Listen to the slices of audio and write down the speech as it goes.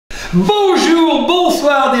Bonjour,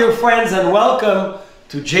 bonsoir, dear friends, and welcome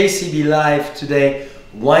to JCB Live today,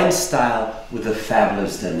 wine style with the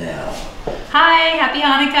fabulous Danielle. Hi, happy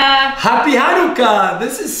Hanukkah. Happy Hanukkah!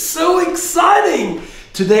 This is so exciting!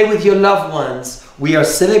 Today with your loved ones, we are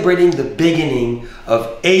celebrating the beginning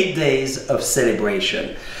of 8 days of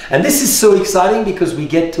celebration. And this is so exciting because we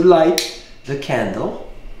get to light the candle.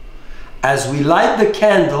 As we light the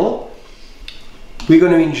candle, we're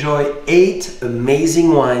going to enjoy 8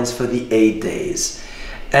 amazing wines for the 8 days.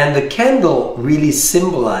 And the candle really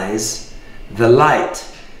symbolizes the light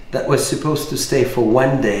that was supposed to stay for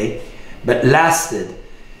 1 day, but lasted,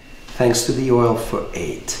 thanks to the oil, for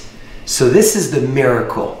 8. So this is the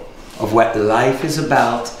miracle of what life is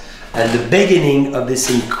about and the beginning of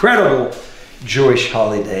this incredible Jewish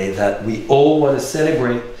holiday that we all want to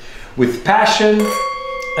celebrate with passion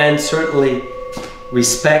and certainly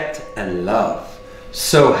respect and love.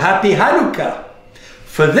 So happy Hanukkah!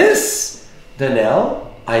 For this,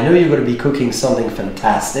 Danielle, I know you're going to be cooking something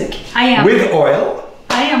fantastic. I am. With oil.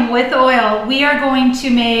 I am with oil. We are going to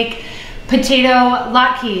make potato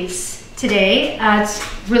latkes today. It's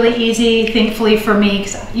really easy, thankfully for me,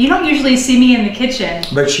 because you don't usually see me in the kitchen.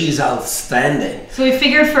 But she's outstanding. So we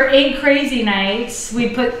figured for 8 crazy nights,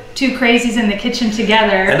 we'd put 2 crazies in the kitchen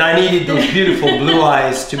together. And I needed those beautiful blue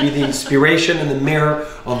eyes to be the inspiration and the mirror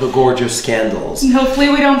of the gorgeous candles. And hopefully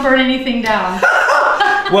we don't burn anything down.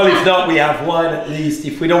 Well, if not, we have one at least.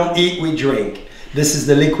 If we don't eat, we drink. This is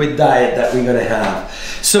the liquid diet that we're gonna have.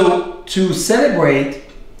 So to celebrate,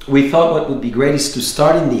 we thought what would be great is to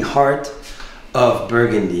start in the heart of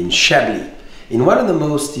Burgundy, in Chablis, in one of the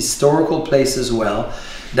most historical places. Well,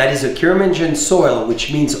 that is a Curmangian soil,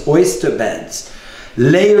 which means oyster beds,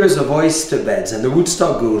 layers of oyster beds, and the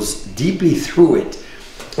rootstock goes deeply through it.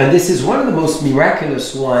 And this is one of the most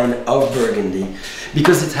miraculous wine of Burgundy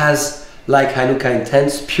because it has, like Hanukkah,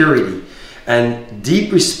 intense purity and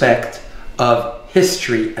deep respect of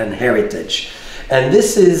history and heritage. And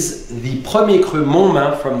this is the Premier Cru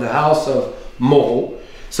Montmains from the house of Moreau.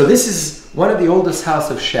 So this is one of the oldest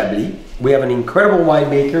houses of Chablis. We have an incredible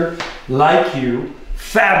winemaker like you,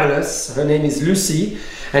 fabulous. Her name is Lucy,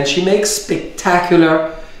 and she makes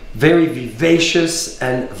spectacular, very vivacious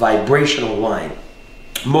and vibrational wine.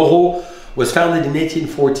 Moreau was founded in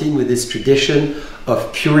 1814 with this tradition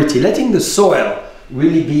of purity, letting the soil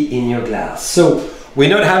really be in your glass. So we're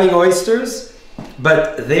not having oysters,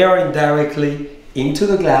 but they are indirectly into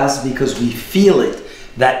the glass because we feel it,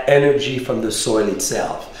 that energy from the soil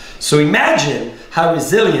itself. So imagine how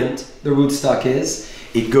resilient the rootstock is.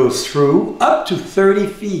 It goes through up to 30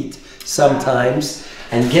 feet sometimes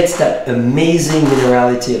and gets that amazing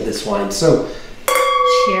minerality of this wine. So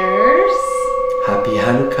cheers. Happy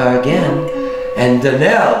Hanukkah again. And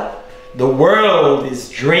Danielle, the world is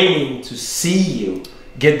dreaming to see you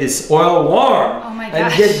get this oil warm. Oh my and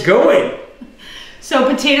gosh. get going.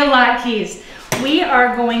 So potato latkes. We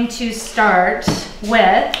are going to start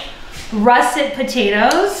with russet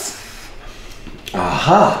potatoes.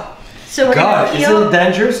 Aha. So we're God, gonna isn't peel. it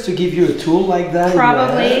dangerous to give you a tool like that?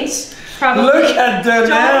 Probably. In your hands? Probably. Look at Don't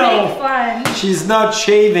Danielle. make fun. She's not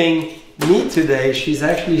shaving meat today. She's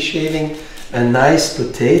actually shaving a nice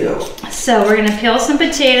potato. So we're gonna peel some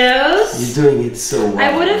potatoes. You're doing it so well.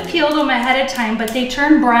 I would have peeled them ahead of time, but they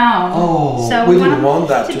turn brown. Oh, so we we didn't want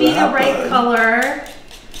that to to be happen. the right color.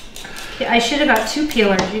 I should have got 2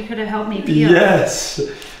 peelers. You could have helped me peel. Yes,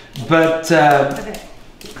 but Okay.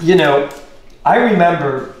 you know, I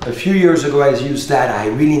remember a few years ago I used that. I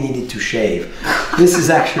really needed to shave. This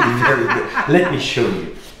is actually very good. Let me show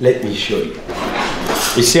you. Let me show you.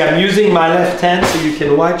 You see, I'm using my left hand so you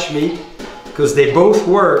can watch me because they both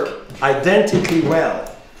work identically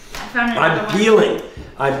well. I found I'm peeling.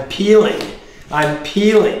 I'm peeling. I'm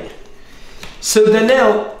peeling. So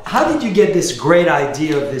Danielle, how did you get this great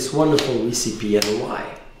idea of this wonderful recipe and why?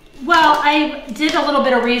 Well, I did a little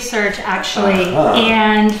bit of research actually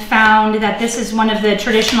and found that this is one of the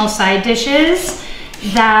traditional side dishes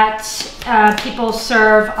that people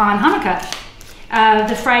serve on Hanukkah.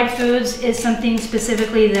 The fried foods is something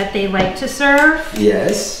specifically that they like to serve.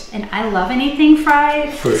 Yes. And I love anything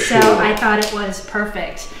fried, For so sure. I thought it was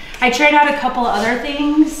perfect. I tried out a couple of other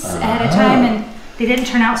things ahead of time and they didn't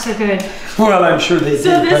turn out so good. Well, I'm sure they did.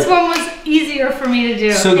 So this but one was easier for me to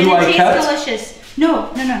do. So and do it I tastes cut? delicious.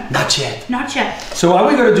 No. Not yet. Not yet. So are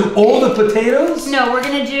we going to do all the potatoes? No, we're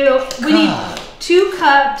gonna do, we need 2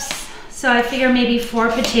 cups. So I figure maybe 4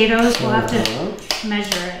 potatoes. We'll have to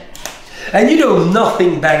measure it. And you know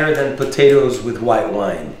nothing better than potatoes with white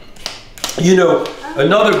wine. You know,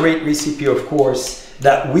 another great recipe, of course,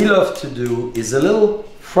 that we love to do is a little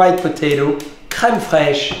fried potato, crème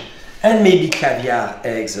fraîche, And maybe caviar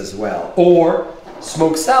eggs as well, or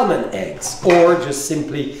smoked salmon eggs, or just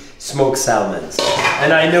simply smoked salmons.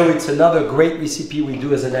 And I know it's another great recipe we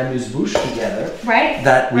do as an amuse-bouche together. Right.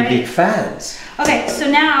 That we're big fans. Okay, so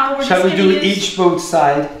now we're Shall just we do each both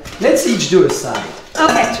side? Let's each do a side.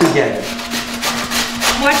 Okay. Together.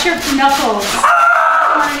 Watch your knuckles.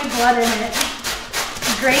 Don't want any blood in it.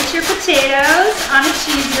 Grate your potatoes on a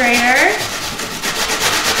cheese grater.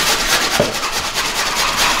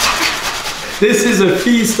 This is a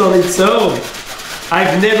feast on its own.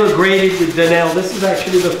 I've never grated with Danelle. This is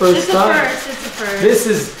actually the first time. It's the first. This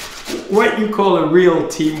is what you call a real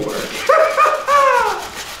teamwork.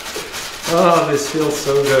 Oh, this feels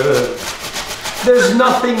so good. There's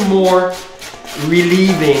nothing more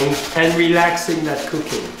relieving and relaxing than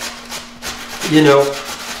cooking. You know,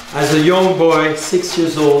 as a young boy, 6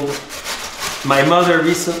 years old, my mother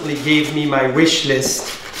recently gave me my wish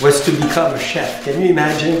list was to become a chef. Can you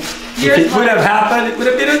imagine? If it would have happened, it would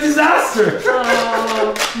have been a disaster.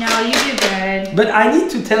 Oh, no, you do good. But I need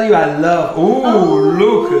to tell you, I love,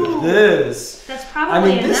 look at this. That's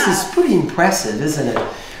probably enough. This is pretty impressive, isn't it?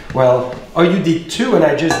 Well, you did 2 and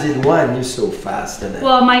I just did 1. You're so fast, isn't it?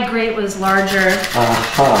 Well, my grate was larger.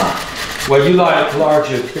 Well, you like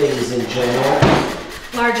larger things in general.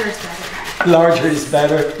 Larger is better. Larger is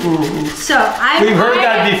better. So we've heard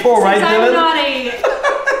that before, right, Dylan? I'm not a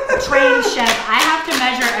trained chef. I have to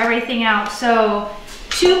measure everything out. So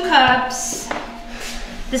 2 cups.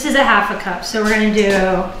 This is a half a cup. So we're gonna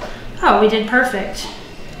do. We did perfect.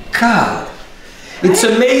 God, it's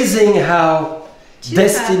amazing how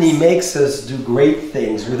destiny makes us do great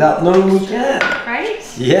things without knowing we can. Right?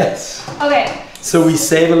 Yes. Okay. So we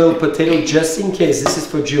save a little potato just in case. This is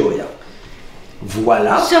for Julia.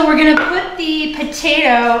 Voila. So we're gonna put the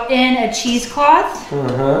potato in a cheesecloth.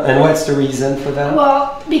 And what's the reason for that?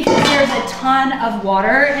 Well, because there's a ton of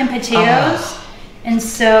water in potatoes, and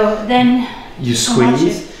so then you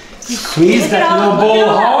squeeze. You squeeze that little bowl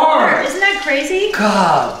hard. Isn't that crazy?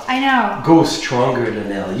 God. I know. Go stronger,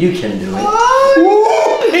 Danelle. You can do it.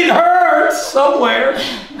 Ooh, it hurts somewhere.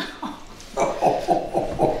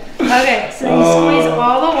 Okay, so you squeeze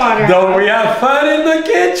all the water. Don't we have fun in the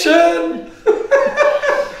kitchen?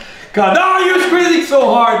 God, no, you're squeezing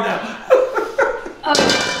so hard now. Okay.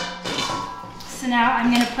 So now I'm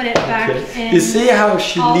going to put it back in. You see how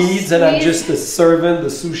she leads and I'm just the servant, the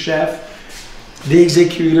sous chef, the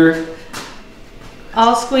executor.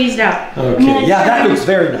 All squeezed out. Okay, yeah, that looks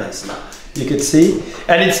very nice now. You could see.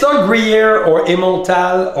 And it's not Gruyere or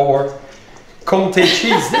Emmental or Comté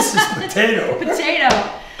cheese. This is potato. Potato.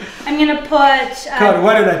 I'm going to put... God,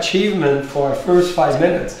 what an achievement for our first 5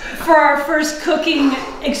 minutes. For our first cooking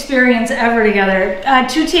experience ever together.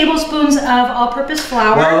 2 tablespoons of all-purpose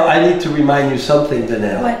flour. Well, I need to remind you something,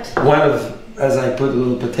 Danelle. What? As I put a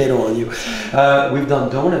little potato on you, we've done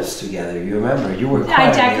donuts together. You remember? You were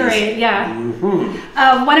quite I decorated, yeah.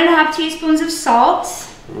 1.5 teaspoons of salt.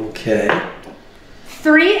 Okay.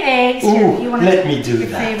 3 eggs. Ooh, you want let me do your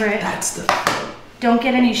that. Favorite. That's the fun. Don't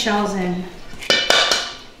get any shells in.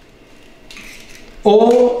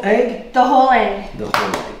 Whole egg? The whole egg. The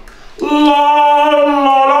whole egg. La la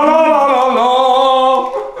la la la la.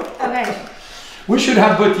 Okay. We should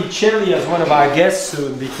have Botticelli as one of our guests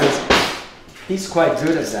soon because he's quite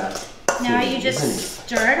good at that. Now you just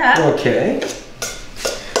stir it up. Okay.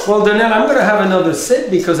 Well, Danelle, I'm going to have another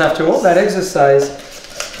sip because after all that exercise,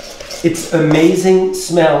 it's amazing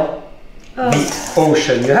smell. The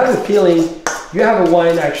ocean. You have a feeling you have a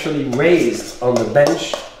wine actually raised on the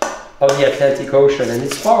bench of the Atlantic Ocean, and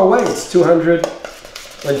it's far away. It's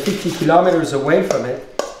 250 kilometers away from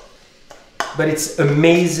it, but it's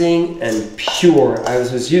amazing and pure. I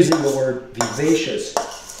was using the word vivacious.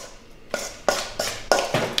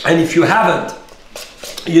 And if you haven't,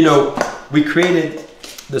 you know, we created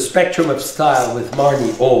the spectrum of style with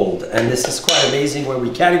Marnie Old, and this is quite amazing where we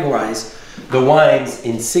categorize the wines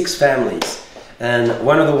in 6 families. And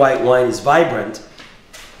one of the white wine is vibrant,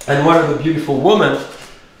 and one of the beautiful women,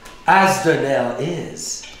 as Danelle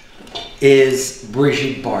is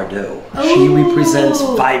Brigitte Bardot. She represents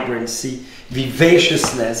vibrancy,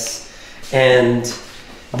 vivaciousness, and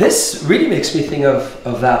this really makes me think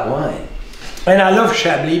of that wine. And I love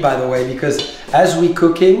Chablis, by the way, because as we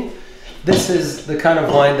cooking, this is the kind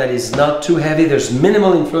of wine that is not too heavy. There's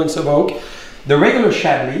minimal influence of oak. The regular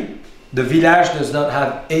Chablis, the Village, does not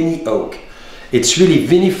have any oak. It's really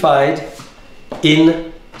vinified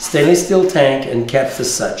in stainless steel tank and kept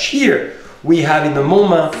as such. Here we have in the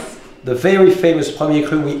Montmains, the very famous Premier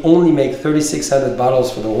Cru. We only make 3,600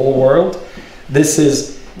 bottles for the whole world. This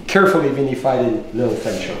is carefully vinified in little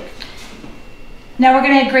French oak. Now we're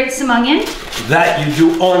gonna grate some onion. That you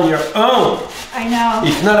do on your own. I know.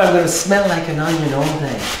 If not, I'm gonna smell like an onion all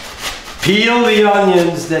day. Peel the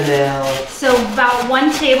onions, Danelle. So about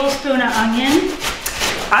 1 tablespoon of onion.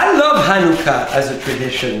 I love Hanukkah as a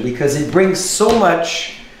tradition because it brings so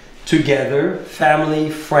much together,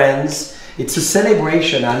 family, friends. It's a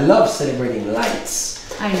celebration. I love celebrating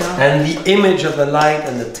lights. I know. And the image of the light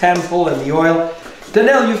and the temple and the oil.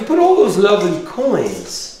 Danelle, you've put all those lovely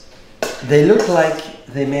coins. They look like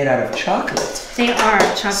they're made out of chocolate. They are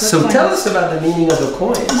chocolate So coins. tell us about the meaning of the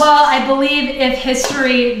coins. Well, I believe if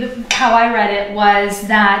history, how I read it, was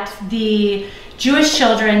that the Jewish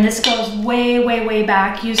children, this goes way, way, way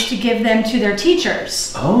back, used to give them to their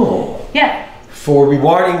teachers. Oh. Yeah. For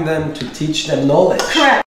rewarding them to teach them knowledge.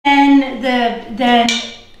 Correct. And then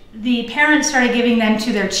the parents started giving them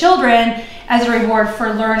to their children as a reward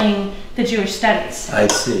for learning the Jewish studies. I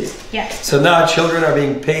see. Yes. So now children are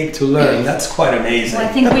being paid to learn. That's quite amazing. Well,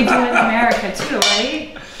 I think we do it in America too,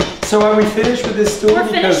 right? So are we finished with this too? We're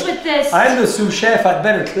finished with this. I'm the sous chef. I'd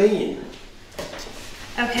better clean.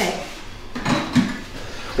 Okay.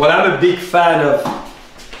 Well, I'm a big fan of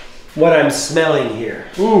what I'm smelling here.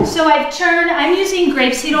 Ooh. So I'm using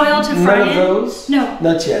grapeseed oil to fry None in. of those? No.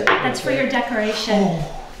 Not yet. That's for your decoration,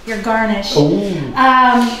 your garnish.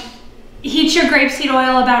 Oh. Heat your grapeseed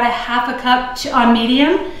oil about 1/2 cup on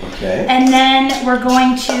medium. Okay. And then we're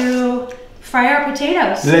going to fry our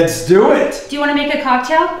potatoes. Let's do it. Do you want to make a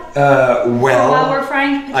cocktail? Well, While we're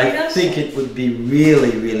frying potatoes? I think it would be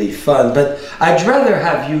really, really fun. But I'd rather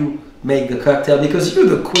have you make the cocktail because you're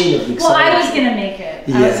the queen of mixology. Well, I was going to make it.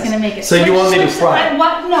 I was Yes. going to make it. So you want me to fry?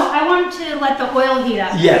 No, I want to let the oil heat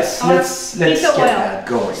up. Yes, I want let's to get heat the oil. that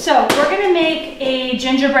going. So we're going to make a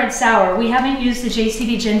gingerbread sour. We haven't used the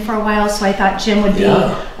JCB gin for a while, so I thought gin would be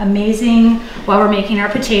amazing while we're making our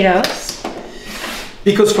potatoes.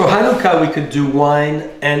 Because for Hanukkah we could do wine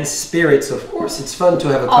and spirits, of course. It's fun to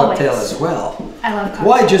have a cocktail Always. as well. I love cocktails.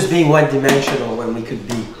 Why just being one-dimensional when we could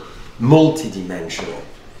be multi-dimensional?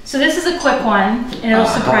 So this is a quick one, and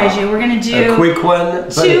it'll surprise you. We're going to do a quick one,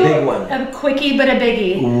 but a big one. A quickie, but a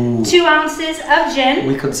biggie. Ooh. 2 ounces of gin.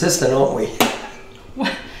 We're consistent, aren't we?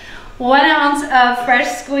 1 ounce of fresh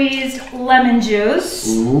squeezed lemon juice.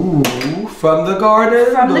 Ooh, from the garden.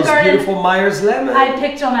 From the those garden. beautiful Myers lemons. I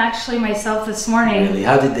picked them actually myself this morning. Really?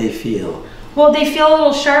 How did they feel? Well, they feel a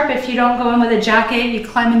little sharp if you don't go in with a jacket. You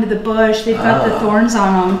climb into the bush. They've got the thorns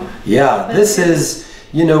on them. Yeah, this is,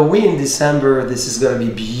 you know, we in December, this is going to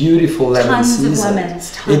be beautiful lemon season. Tons of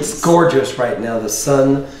lemons, tons. It's gorgeous right now. The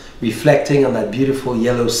sun reflecting on that beautiful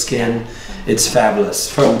yellow skin. It's fabulous.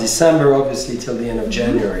 From December, obviously, till the end of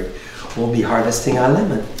January, we'll be harvesting our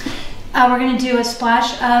lemon. We're going to do a splash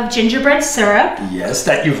of gingerbread syrup. Yes,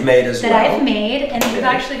 that you've made as well. That I've made, and we've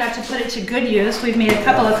actually got to put it to good use. We've made a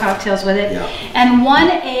couple of cocktails with it. Yeah. And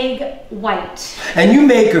 1 egg white. And you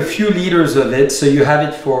make a few liters of it, so you have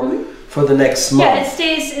it for the next month. Yeah,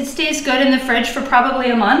 it stays good in the fridge for probably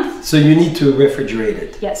a month. So you need to refrigerate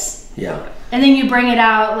it. Yes. Yeah. And then you bring it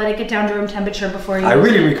out, let it get down to room temperature before you I use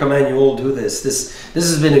really it. recommend you all do this. This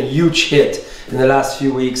has been a huge hit in the last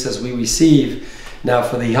few weeks as we receive. Now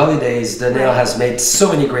for the holidays, Danelle has made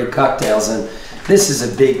so many great cocktails, and this is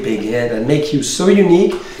a big, big hit and make you so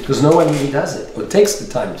unique because no one really does it or takes the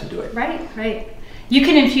time to do it. Right, right. You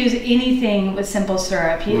can infuse anything with simple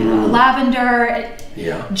syrup. You know, lavender,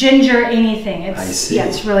 ginger, anything. I see. Yeah,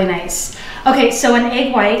 it's really nice. Okay, so an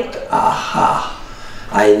egg white. Aha!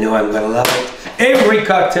 I know I'm gonna love it. Every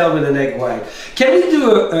cocktail with an egg white. Can we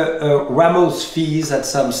do a Ramos Fils at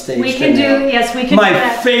some stage? We can do, yes, we can My do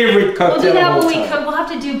that. favorite cocktail We'll do that of all when we time. cook. We'll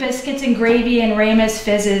have to do biscuits and gravy and Ramus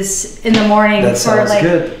fizzes in the morning That for sounds like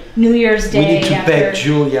good. New Year's Day. We need to after. beg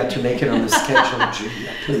Julia to make it on the schedule,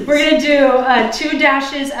 Julia, please. We're gonna do 2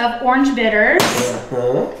 dashes of orange bitters.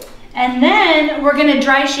 And then we're gonna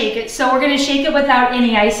dry shake it. So we're gonna shake it without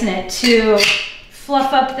any ice in it to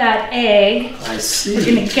fluff up that egg. I see. We're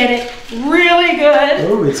gonna get it really good.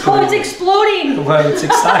 Oh, it's exploding. Well, it's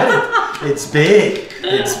excited. It's big.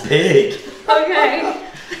 It's big. Okay.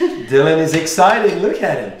 Dylan is excited. Look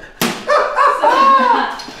at him.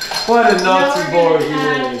 What a naughty boy he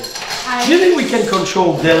is. Do you think we can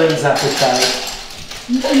control Dylan's appetite?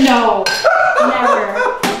 No, never.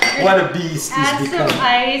 What a beast he's Add become. some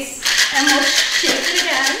ice and we'll shake it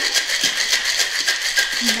again.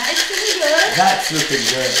 Nice and good. That's looking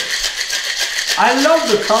good. I love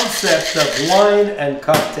the concept of wine and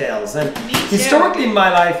cocktails. And historically in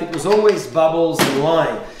my life, it was always bubbles and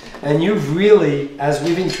wine. And you've really, as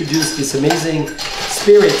we've introduced this amazing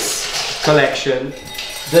spirits collection,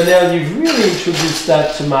 Danelle, you've really introduced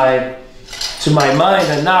that to my to my mind,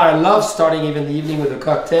 and now I love starting even the evening with a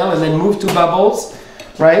cocktail and then move to bubbles,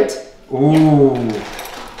 right? Ooh,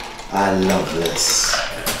 I love this.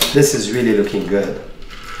 This is really looking good.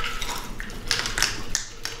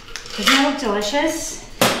 Doesn't that look delicious?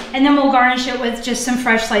 And then we'll garnish it with just some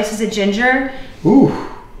fresh slices of ginger. Ooh,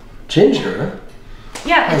 ginger?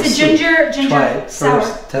 Yeah, it's a ginger Try it sour.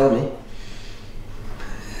 first, tell me.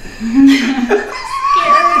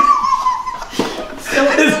 So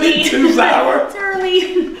early. Is it too sour? It's early.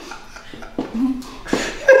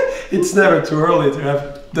 It's never too early to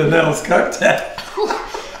have Danelle's cocktail.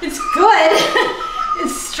 It's good.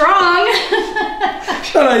 It's strong.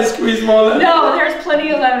 Shall I squeeze more lemon? No, there's plenty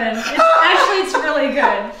of lemon. It's really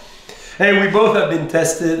good. Hey, we both have been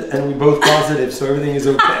tested and we both positive, so everything is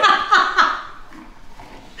okay.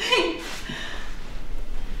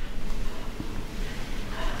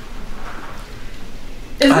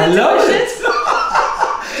 Isn't I it love delicious? it.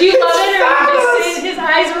 Do you love it, or are you just saying his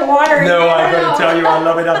eyes are watering? No, I gotta tell you, I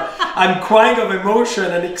love it. I'm crying of emotion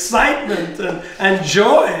and excitement and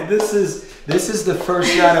joy. This is the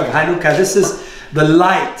first night of Hanukkah. This is the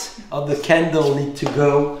light of the candle need to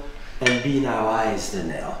go and be in our eyes,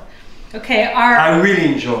 Danelle. Okay, I really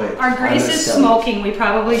enjoy it. Our Grace is smoking. We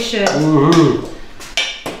probably should. Mm-hmm.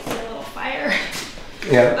 A little fire.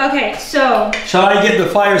 Yeah. Okay, so shall I get the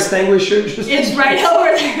fire extinguisher? it's right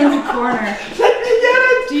over there in the corner. Let me get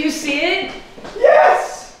it. Do you see it?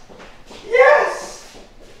 Yes. Yes.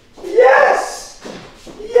 Yes.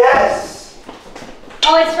 Yes.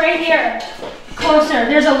 Oh, it's right here. Closer.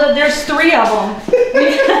 There's 3 of them.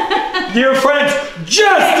 Dear friends,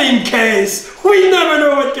 just in case, we never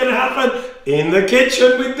know what can happen in the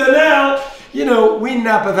kitchen with Danelle. You know, we in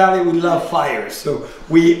Napa Valley, we love fires, so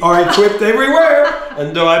we are equipped everywhere,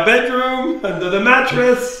 under our bedroom, under the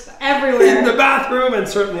mattress, everywhere, in the bathroom, and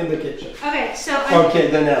certainly in the kitchen. Okay, so okay,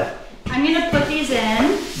 Danelle. I'm gonna put these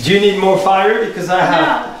in. Do you need more fire? Because I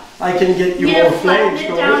have. No. I can get you more flames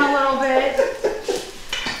going. It down a little bit.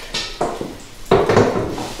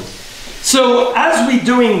 So as we're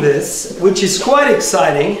doing this, which is quite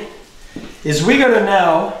exciting, is we're gonna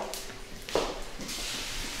now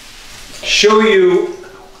show you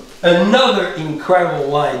another incredible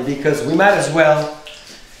wine, because we might as well.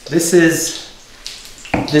 This is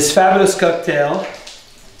this fabulous cocktail,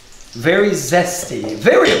 very zesty,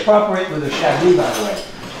 very appropriate with a Chablis, by the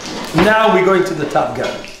way. Now we're going to the Top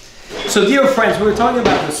Gun. So dear friends, we were talking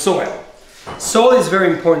about the soil. Soil is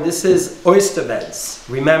very important. This is oyster beds.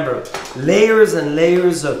 Remember, layers and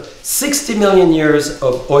layers of 60 million years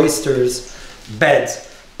of oysters beds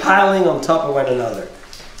piling on top of one another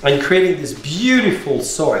and creating this beautiful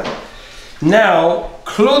soil. Now,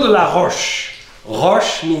 Clos de la Roche.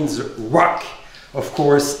 Roche means rock, of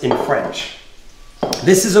course, in French.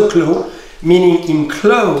 This is a clos, meaning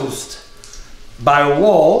enclosed by a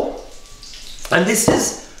wall. And this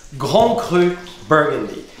is Grand Cru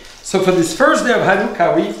Burgundy. So for this first day of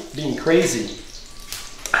Hanukkah, we've been crazy,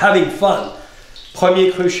 having fun.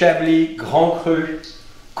 Premier Cru Chablis, Grand Cru,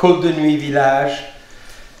 Côte de Nuit Village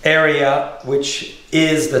area, which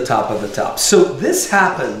is the top of the top. So this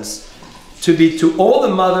happens to be to all the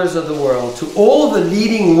mothers of the world, to all the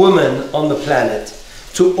leading women on the planet,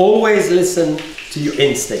 to always listen to your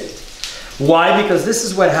instinct. Why? Because this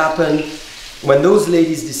is what happened when those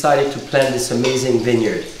ladies decided to plant this amazing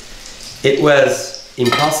vineyard. It was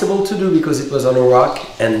impossible to do because it was on a rock,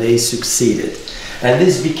 and they succeeded. And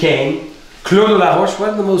this became Clos de la Roche, one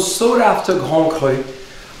of the most sought after Grand Cru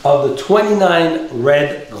of the 29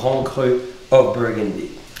 red Grand Cru of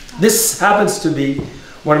Burgundy. This happens to be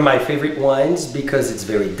one of my favorite wines because it's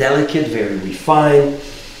very delicate, very refined.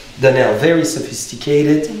 Danelle, very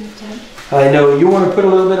sophisticated. I know, you want to put a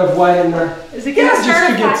little bit of wine in there? Is it just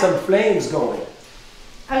to get some flames going.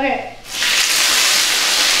 Okay.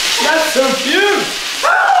 That's so cute!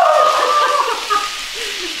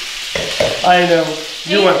 I know.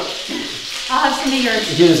 You want? I'll have some of yours.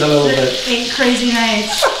 Here's a little bit. 8 crazy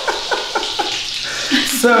nights.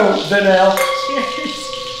 So, Danelle. Cheers.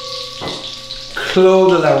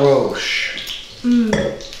 Clos de la Roche.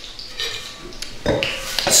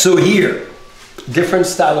 So here, different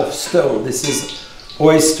style of stone. This is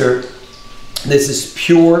oyster. This is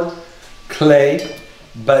pure clay,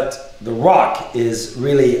 but the rock is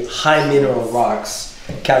really high mineral rocks,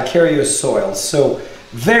 calcareous soil. So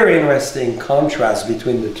very interesting contrast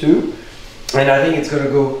between the two. And I think it's going to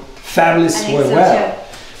go fabulously well.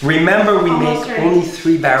 Too. Remember, we make only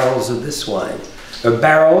 3 barrels of this wine. A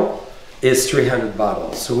barrel is 300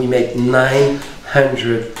 bottles. So we make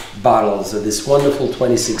 900 bottles of this wonderful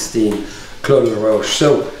 2016 Clos de la Roche.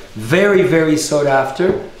 So very, very sought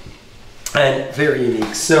after and very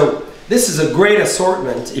unique. So This is a great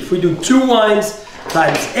assortment. If we do 2 wines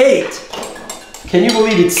times 8, can you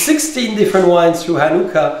believe it's 16 different wines through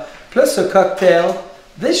Hanukkah, plus a cocktail.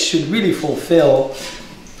 This should really fulfill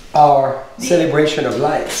our celebration of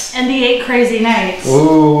lights. And the 8 crazy nights.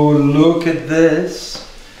 Oh, look at this.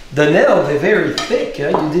 The nail, they're very thick.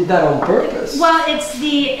 You did that on purpose. Well, it's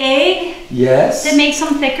the egg that makes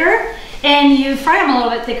them thicker, and you fry them a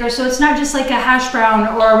little bit thicker, so it's not just like a hash brown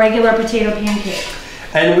or a regular potato pancake.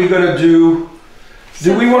 And we're gonna do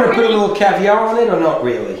we want to put a little caviar on it or not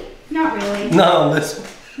really? Not really. No, this.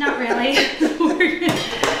 Not really.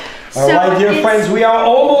 All right, dear friends, we are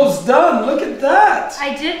almost done. Look at that.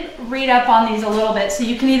 I did read up on these a little bit. So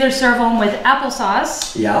you can either serve them with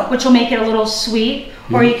applesauce, which will make it a little sweet,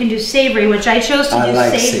 or you can do savory, which I chose to do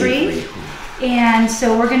savory. And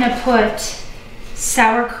so we're going to put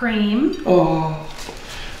sour cream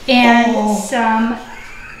and some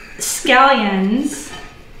scallions.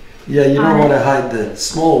 Yeah, you don't want to hide the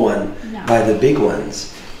small one by the big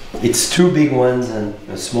ones. It's 2 big ones and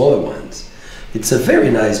smaller ones. It's a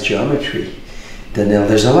very nice geometry, Danielle.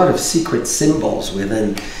 There's a lot of secret symbols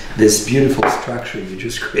within this beautiful structure you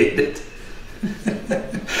just created.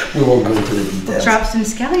 We won't go into the details. We'll drop some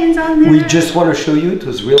scallions on there. We just want to show you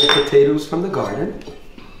those real potatoes from the garden.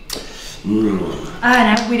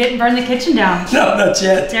 No, we didn't burn the kitchen down. No, not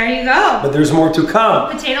yet. There you go. But there's more to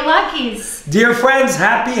come. Potato latkes. Dear friends,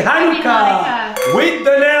 happy Hanukkah. With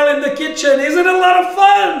Danielle in the kitchen. Isn't it a lot of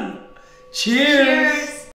fun? Cheers. Cheers.